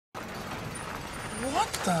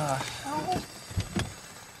What the hell?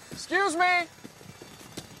 Excuse me!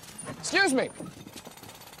 Excuse me!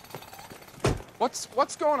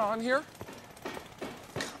 What's going on here?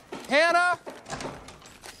 Hannah?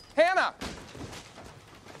 Hannah!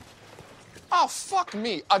 Oh, fuck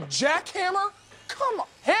me. A jackhammer? Come on.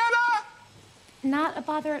 Hannah! Not a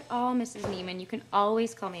bother at all, Mrs. Neiman. You can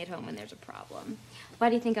always call me at home when there's a problem. Why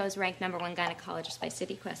do you think I was ranked #1 gynecologist by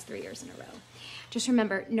CityQuest 3 years in a row? Just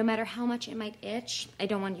remember, no matter how much it might itch, I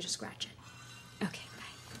don't want you to scratch it. Okay,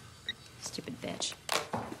 bye. Stupid bitch.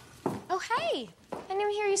 Oh, hey. I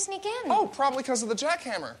didn't hear you sneak in. Oh, probably because of the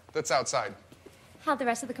jackhammer that's outside. How'd the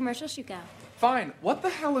rest of the commercial shoot go? Fine. What the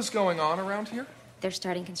hell is going on around here? They're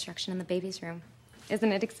starting construction in the baby's room.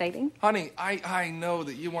 Isn't it exciting? Honey, I know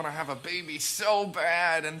that you want to have a baby so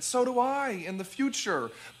bad, and so do I in the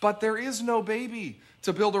future. But there is no baby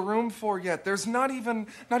to build a room for yet. There's not even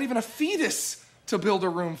a fetus to build a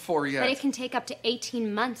room for yet. But it can take up to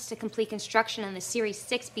 18 months to complete construction on the Series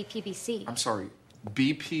 6 BPBC. I'm sorry,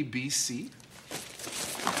 BPBC?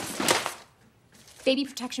 Baby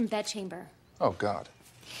Protection Bed Chamber. Oh, God.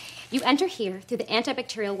 You enter here through the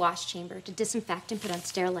antibacterial wash chamber to disinfect and put on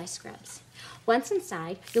sterilized scrubs. Once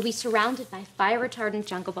inside, you'll be surrounded by fire-retardant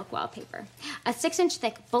Jungle Book wallpaper, a 6-inch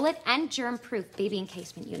thick bullet and germ-proof baby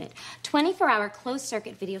encasement unit, 24-hour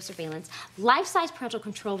closed-circuit video surveillance, life-size parental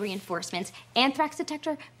control reinforcements, anthrax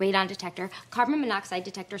detector, radon detector, carbon monoxide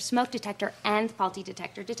detector, smoke detector, and faulty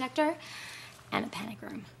detector, and a panic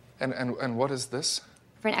room. And what is this?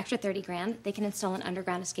 For an extra $30,000, they can install an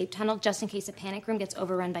underground escape tunnel just in case a panic room gets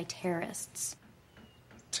overrun by terrorists.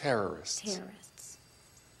 Terrorists. Terrorists.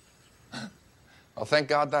 Well, thank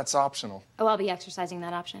God that's optional. Oh, I'll be exercising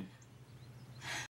that option.